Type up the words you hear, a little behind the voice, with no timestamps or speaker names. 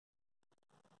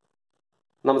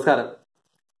നമസ്കാരം.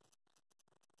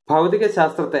 ഭൗതിക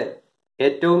ശാസ്ത്രത്തെ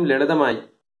ഏറ്റവും ലളിതമായി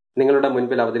നിങ്ങളുടെ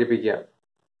മുൻപിൽ അവതരിപ്പിക്കുക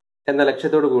എന്ന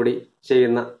ലക്ഷ്യത്തോടു കൂടി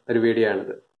ചെയ്യുന്ന ഒരു വീഡിയോ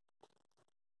ആണിത്.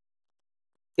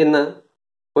 ഇന്ന്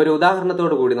ഒരു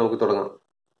ഉദാഹരണത്തോടു കൂടി നമുക്ക് തുടങ്ങാം.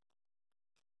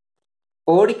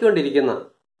 ഓടിക്കൊണ്ടിരിക്കുന്ന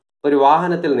ഒരു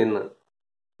വാഹനത്തിൽ നിന്ന്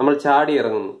നമ്മൾ ചാടി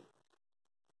ഇറങ്ങുന്നു.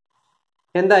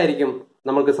 എന്തായിരിക്കും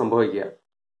നമ്മൾക്ക് സംഭവിക്കുക?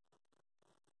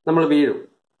 നമ്മൾ വീഴും.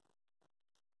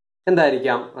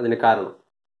 എന്തായിരിക്കാം അതിന് കാരണം?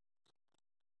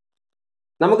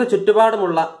 നമുക്ക്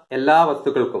ചുറ്റുപാടുമുള്ള എല്ലാ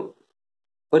വസ്തുക്കൾക്കും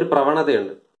ഒരു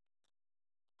പ്രവണതയുണ്ട്.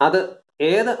 അത്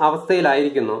ഏത്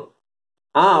അവസ്ഥയിലായിരിക്കുന്നോ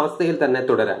ആ അവസ്ഥയിൽ തന്നെ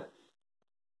തുടരാൻ.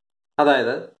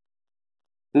 അതായത്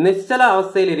നിശ്ചല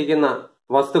അവസ്ഥയിലിരിക്കുന്ന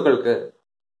വസ്തുക്കൾക്ക്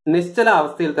നിശ്ചല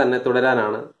അവസ്ഥയിൽ തന്നെ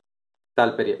തുടരാനാണ്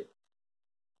താല്പര്യം.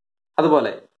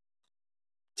 അതുപോലെ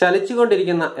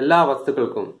ചലിച്ചുകൊണ്ടിരിക്കുന്ന എല്ലാ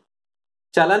വസ്തുക്കൾക്കും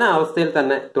ചലന അവസ്ഥയിൽ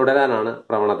തന്നെ തുടരാനാണ്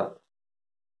പ്രവണത.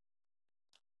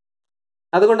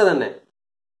 അതുകൊണ്ട് തന്നെ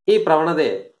ഈ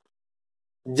പ്രവണതയെ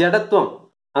ജഡത്വം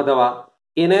അഥവാ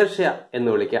ഇനേർഷ്യ എന്ന്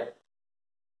വിളിക്കാം.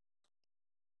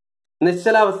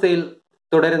 നിശ്ചലാവസ്ഥയിൽ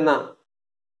തുടരുന്ന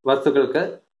വസ്തുക്കൾക്ക്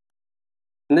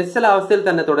നിശ്ചലാവസ്ഥയിൽ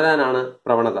തന്നെ തുടരാനാണ്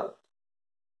പ്രവണത.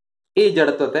 ഈ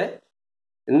ജഡത്വത്തെ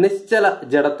നിശ്ചല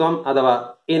ജഡത്വം അഥവാ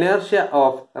ഇനേർഷ്യ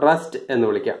ഓഫ് റെസ്റ്റ് എന്ന്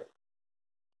വിളിക്കാം.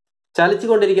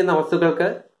 ചലിച്ചുകൊണ്ടിരിക്കുന്ന വസ്തുക്കൾക്ക്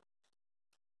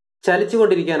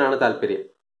ചലിച്ചുകൊണ്ടിരിക്കാനാണ് താല്പര്യം.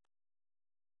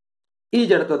 ഈ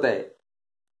ജഡത്വത്തെ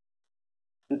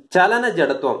ചലന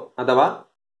ജഡത്വം അഥവാ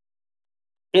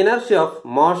ഇനർഷ്യ ഓഫ്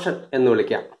മോഷൻ എന്ന്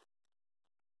വിളിക്കാം.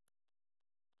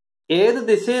 ഏത്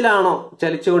ദിശയിലാണോ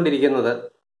ചലിച്ചുകൊണ്ടിരിക്കുന്നത്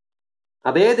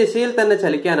അതേ ദിശയിൽ തന്നെ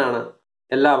ചലിക്കാനാണ്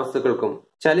എല്ലാ വസ്തുക്കൾക്കും,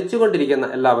 ചലിച്ചുകൊണ്ടിരിക്കുന്ന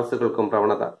എല്ലാ വസ്തുക്കൾക്കും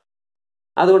പ്രവണത.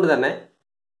 അതുകൊണ്ട് തന്നെ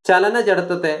ചലന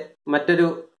ജഡത്വത്തെ മറ്റൊരു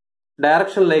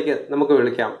ഡയറക്ഷനിലേക്ക് നമുക്ക്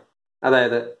വിളിക്കാം.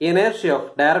 അതായത് ഇനേർഷ്യ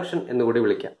ഓഫ് ഡയറക്ഷൻ എന്നുകൂടി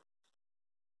വിളിക്കാം.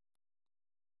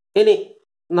 ഇനി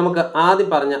നമുക്ക് ആദ്യം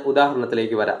പറഞ്ഞ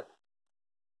ഉദാഹരണത്തിലേക്ക് വരാം.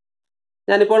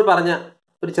 ഞാനിപ്പോൾ പറഞ്ഞ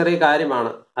ഒരു ചെറിയ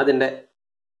കാര്യമാണ് അതിൻ്റെ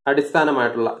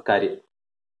അടിസ്ഥാനമായിട്ടുള്ള കാര്യം.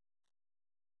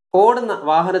 ഓടുന്ന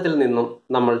വാഹനത്തിൽ നിന്നും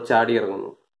നമ്മൾ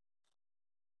ചാടിയിറങ്ങുന്നു.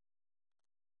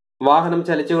 വാഹനം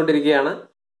ചലിച്ചുകൊണ്ടിരിക്കുകയാണ്.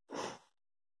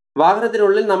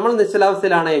 വാഹനത്തിനുള്ളിൽ നമ്മൾ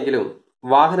നിശ്ചലാവസ്ഥയിലാണ് എങ്കിലും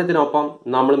വാഹനത്തിനൊപ്പം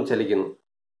നമ്മളും ചലിക്കുന്നു.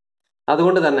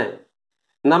 അതുകൊണ്ട് തന്നെ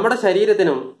നമ്മുടെ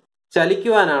ശരീരത്തിനും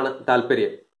ചലിക്കുവാനാണ്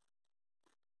താല്പര്യം.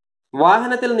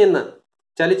 വാഹനത്തിൽ നിന്ന്,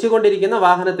 ചലിച്ചുകൊണ്ടിരിക്കുന്ന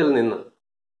വാഹനത്തിൽ നിന്ന്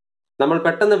നമ്മൾ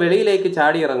പെട്ടെന്ന് വെളിയിലേക്ക്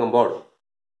ചാടിയിറങ്ങുമ്പോൾ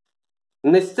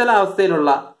നിശ്ചലാവസ്ഥയിലുള്ള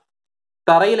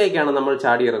തറയിലേക്കാണ് നമ്മൾ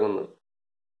ചാടിയിറങ്ങുന്നത്.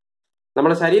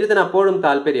 നമ്മുടെ ശരീരത്തിന് അപ്പോഴും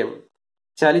താല്പര്യം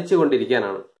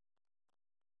ചലിച്ചുകൊണ്ടിരിക്കാനാണ്.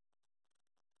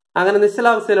 അങ്ങനെ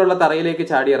നിശ്ചലാവസ്ഥയിലുള്ള തറയിലേക്ക്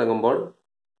ചാടിയിറങ്ങുമ്പോൾ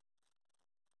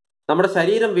നമ്മുടെ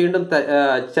ശരീരം വീണ്ടും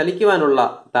ചലിക്കുവാനുള്ള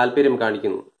താല്പര്യം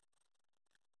കാണിക്കുന്നു.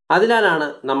 അതിനാലാണ്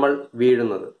നമ്മൾ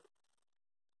വീഴുന്നത്.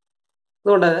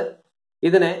 അതുകൊണ്ട്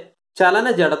ഇതിനെ ചലന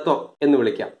ജഡത്വം എന്ന്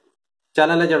വിളിക്കാം.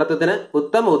 ചലന ജഡത്വത്തിന്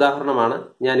ഉത്തമ ഉദാഹരണമാണ്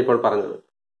ഞാനിപ്പോൾ പറഞ്ഞത്.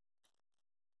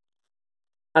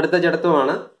 അടുത്ത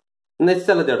ജഡത്വമാണ്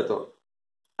നിശ്ചല ജഡത്വം.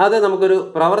 അത് നമുക്കൊരു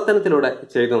പ്രവർത്തനത്തിലൂടെ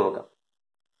ചെയ്തു നോക്കാം.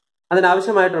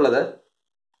 അതിനാവശ്യമായിട്ടുള്ളത്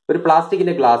ഒരു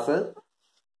പ്ലാസ്റ്റിക്കിന്റെ ഗ്ലാസ്,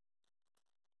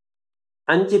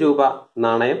 5 രൂപ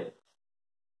നാണയം,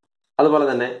 അതുപോലെ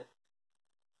തന്നെ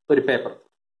ഒരു പേപ്പർ.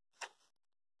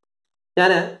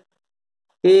 ഞാൻ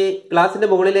ഈ ഗ്ലാസിന്റെ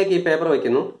മുകളിലേക്ക് ഈ പേപ്പർ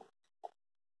വയ്ക്കുന്നു.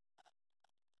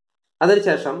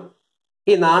 അതിനുശേഷം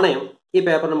ഈ നാണയം ഈ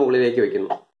പേപ്പറിന്റെ മുകളിലേക്ക് വയ്ക്കുന്നു.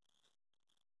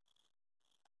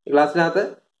 ഗ്ലാസിനകത്ത്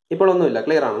ഇപ്പോൾ ഒന്നുമില്ല,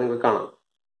 ക്ലിയർ ആണ്, നിങ്ങൾക്ക് കാണാം.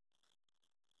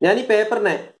 ഞാൻ ഈ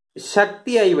പേപ്പറിനെ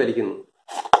ശക്തിയായി വലിക്കുന്നു.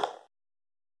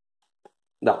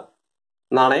 ഇതാ,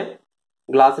 നാണയം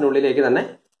ഗ്ലാസിനുള്ളിലേക്ക് തന്നെ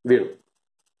വീണു.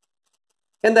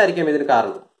 എന്തായിരിക്കും ഇതിന്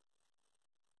കാരണം?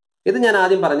 ഇത് ഞാൻ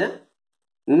ആദ്യം പറഞ്ഞ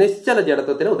നിശ്ചല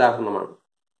ജഡത്വത്തിന് ഉദാഹരണമാണ്.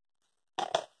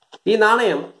 ഈ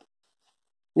നാണയം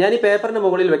ഞാൻ ഈ പേപ്പറിന്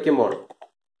മുകളിൽ വെക്കുമ്പോൾ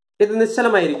ഇത്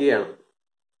നിശ്ചലമായിരിക്കുകയാണ്.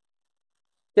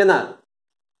 എന്നാൽ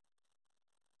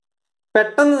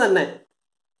പെട്ടെന്ന് തന്നെ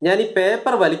ഞാൻ ഈ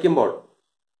പേപ്പർ വലിക്കുമ്പോൾ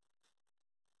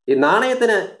ഈ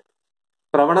നാണയത്തിന്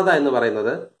പ്രവണത എന്ന്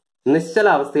പറയുന്നത് നിശ്ചല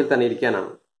അവസ്ഥയിൽ തന്നെ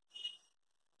ഇരിക്കാനാണ്.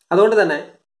 അതുകൊണ്ട് തന്നെ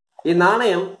ഈ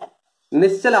നാണയം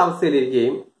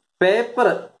നിശ്ചലാവസ്ഥയിലിരിക്കുകയും പേപ്പർ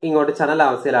ഇങ്ങോട്ട്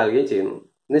ചലനാവസ്ഥയിലാവുകയും ചെയ്യുന്നു.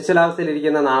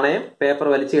 നിശ്ചലാവസ്ഥയിലിരിക്കുന്ന നാണയം പേപ്പർ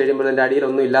വലിച്ചു കഴിയുമ്പോൾ അതിൻ്റെ അടിയിൽ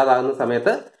ഒന്നും ഇല്ലാതാകുന്ന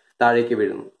സമയത്ത് താഴേക്ക്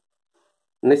വീഴുന്നു.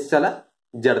 നിശ്ചല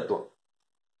ജഡത്വം.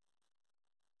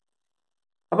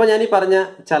 അപ്പോൾ ഞാൻ ഈ പറഞ്ഞ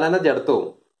ചലന ജഡത്വവും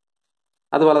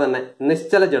അതുപോലെ തന്നെ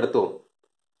നിശ്ചല ജഡത്വവും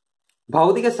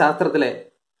ഭൗതിക ശാസ്ത്രത്തിലെ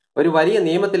ഒരു വലിയ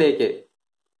നിയമത്തിലേക്ക്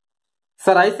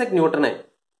സർ ഐസക് ന്യൂട്ടനെ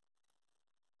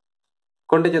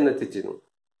കൊണ്ടുചെന്നെത്തിച്ചിരുന്നു.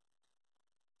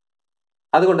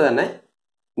 അതുകൊണ്ട് തന്നെ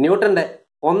ന്യൂട്ടന്റെ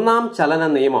ഒന്നാം ചലന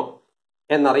നിയമം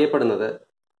എന്നറിയപ്പെടുന്നത്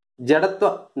ജഡത്വ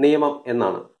നിയമം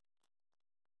എന്നാണ്.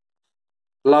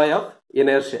 Law of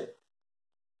inertia.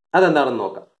 അതെന്താണെന്ന്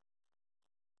നോക്കാം.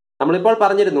 നമ്മളിപ്പോൾ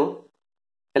പറഞ്ഞിരുന്നു,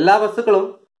 എല്ലാ വസ്തുക്കളും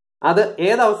അത്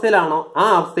ഏതവസ്ഥയിലാണോ ആ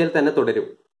അവസ്ഥയിൽ തന്നെ തുടരും.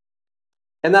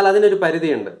 എന്നാൽ അതിനൊരു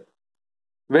പരിധിയുണ്ട്.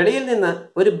 വെളിയിൽ നിന്ന്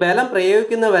ഒരു ബലം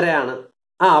പ്രയോഗിക്കുന്നവരെയാണ്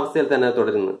ആ അവസ്ഥയിൽ തന്നെ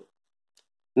തുടരുന്നത്.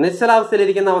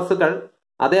 നിശ്ചലാവസ്ഥയിലിരിക്കുന്ന വസ്തുക്കൾ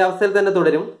അതേ അവസ്ഥയിൽ തന്നെ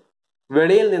തുടരും,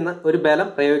 വെളിയിൽ നിന്ന് ഒരു ബലം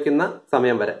പ്രയോഗിക്കുന്ന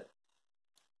സമയം വരെ.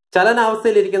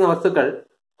 ചലനാവസ്ഥയിലിരിക്കുന്ന വസ്തുക്കൾ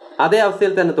അതേ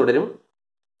അവസ്ഥയിൽ തന്നെ തുടരും,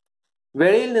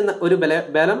 വെളിയിൽ നിന്ന് ഒരു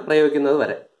ബലം പ്രയോഗിക്കുന്നത്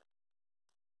വരെ.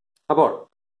 അപ്പോൾ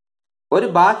ഒരു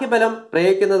ബാഹ്യബലം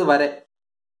പ്രയോഗിക്കുന്നത് വരെ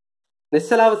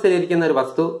നിശ്ചലാവസ്ഥയിലിരിക്കുന്ന ഒരു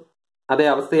വസ്തു അതേ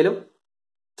അവസ്ഥയിലും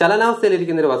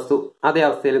ചലനാവസ്ഥയിലിരിക്കുന്ന ഒരു വസ്തു അതേ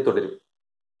അവസ്ഥയിലും തുടരും.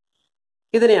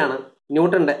 ഇതിനെയാണ്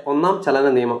ന്യൂട്ടന്റെ ഒന്നാം ചലന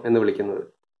നിയമം എന്ന് വിളിക്കുന്നത്.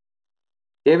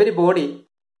 Every body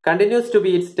continues to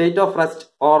B it state of rest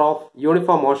or of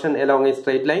uniform motion along a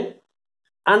straight line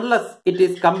unless it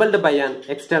is compelled by an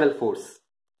external force.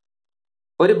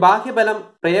 ഒരു ബാഹ്യബലം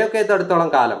പ്രയോഗിക്കാത്തിടത്തോളം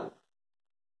കാലം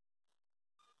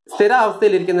സ്ഥിര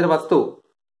അവസ്ഥയിലിരിക്കുന്ന ഒരു വസ്തു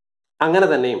അങ്ങനെ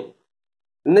തന്നെയും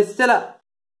നിശ്ചല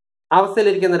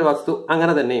അവസ്ഥയിലിരിക്കുന്ന ഒരു വസ്തു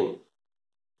അങ്ങനെ തന്നെയും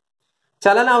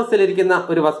ചലനാവസ്ഥയിലിരിക്കുന്ന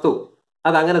ഒരു വസ്തു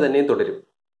അത് അങ്ങനെ തന്നെയും തുടരും.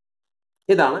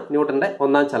 ഇതാണ് ന്യൂട്ടന്റെ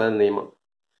ഒന്നാം ചലന നിയമം.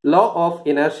 ലോ ഓഫ്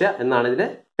ഇനേർഷ്യ എന്നാണ് ഇതിനെ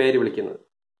പേര് വിളിക്കുന്നത്.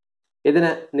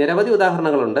 ഇതിന് നിരവധി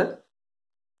ഉദാഹരണങ്ങളുണ്ട്.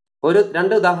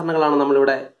 രണ്ട് ഉദാഹരണങ്ങളാണ്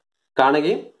നമ്മളിവിടെ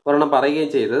കാണുകയും ഒരെണ്ണം പറയുകയും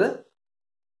ചെയ്തത്.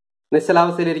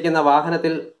 നിശ്ചലാവസ്ഥയിലിരിക്കുന്ന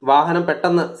വാഹനം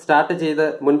പെട്ടെന്ന് സ്റ്റാർട്ട് ചെയ്ത്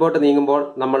മുൻപോട്ട് നീങ്ങുമ്പോൾ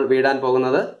നമ്മൾ വീഴാൻ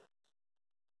പോകുന്നത്,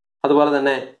 അതുപോലെ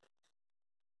തന്നെ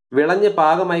വിളഞ്ഞ്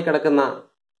പാകമായി കിടക്കുന്ന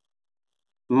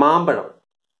മാമ്പഴം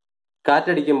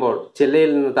കാറ്റടിക്കുമ്പോൾ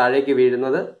ചില്ലയിൽ നിന്ന് താഴേക്ക്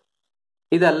വീഴുന്നത്,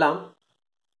 ഇതെല്ലാം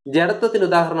ജഡത്വത്തിന്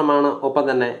ഉദാഹരണമാണ്. ഒപ്പം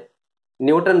തന്നെ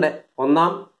ന്യൂട്ടന്റെ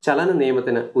ഒന്നാം ചലന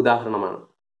നിയമത്തിന് ഉദാഹരണമാണ്.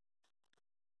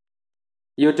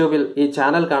 യൂട്യൂബിൽ ഈ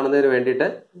ചാനൽ കാണുന്നതിന് വേണ്ടിയിട്ട്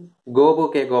ഗോപു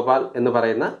കെ ഗോപാൽ എന്ന്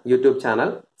പറയുന്ന യൂട്യൂബ് ചാനൽ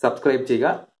സബ്സ്ക്രൈബ് ചെയ്യുക.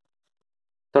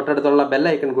 തൊട്ടടുത്തുള്ള ബെൽ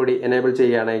ഐക്കൺ കൂടി എനേബിൾ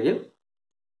ചെയ്യുകയാണെങ്കിൽ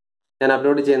ഞാൻ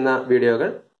അപ്ലോഡ് ചെയ്യുന്ന വീഡിയോകൾ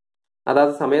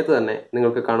അതാത് സമയത്ത് തന്നെ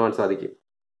നിങ്ങൾക്ക് കാണുവാൻ സാധിക്കും.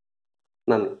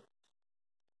 നന്ദി.